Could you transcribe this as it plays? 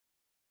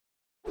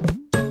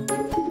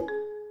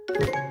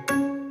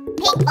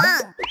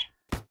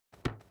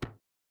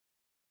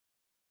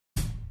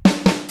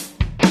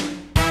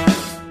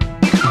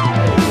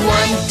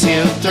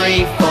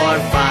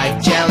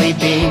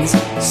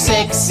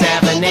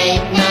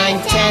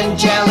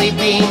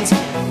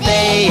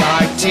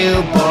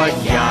to board.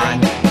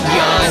 Yawn,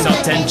 yawn.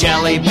 Salt and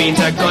jelly beans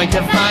are going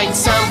to find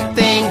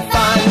something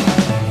fun.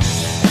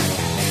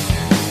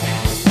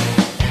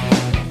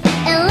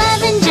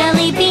 11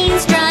 jelly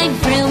beans drive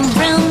vroom,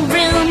 vroom,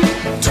 vroom.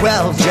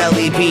 12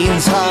 jelly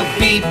beans honk,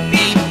 beep,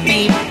 beep,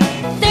 beep.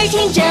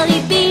 13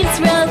 jelly beans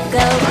row,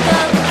 go,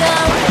 go, go.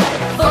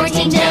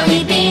 14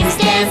 jelly beans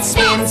dance,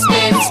 spin,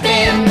 spin,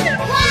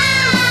 spin.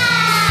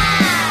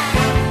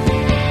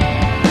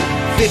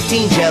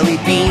 15 jelly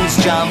beans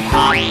jump,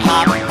 hop,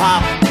 hop,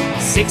 hop.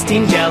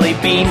 16 jelly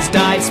beans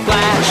dive,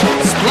 splash,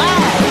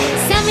 splash.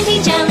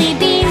 17 jelly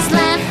beans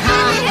laugh,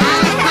 ha, ha,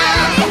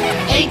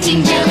 ha.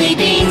 18 jelly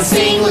beans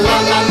sing, la,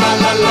 la, la,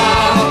 la, la.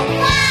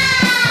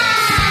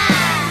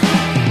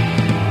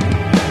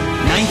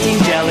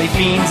 19 jelly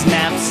beans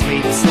nap,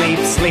 sleep, sleep,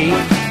 sleep.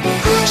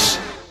 Hush,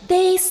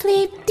 they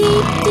sleep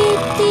deep,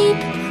 deep, deep.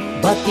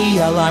 But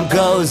the alarm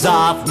goes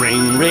off,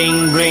 ring,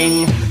 ring,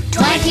 ring.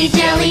 20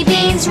 jelly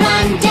beans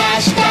run,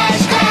 dash, dash,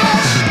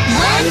 dash.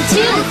 1,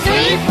 2,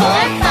 3, 4,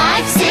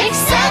 5, 6,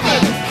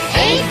 7,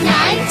 8,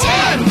 9,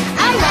 10,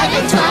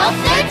 11, 12,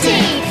 13.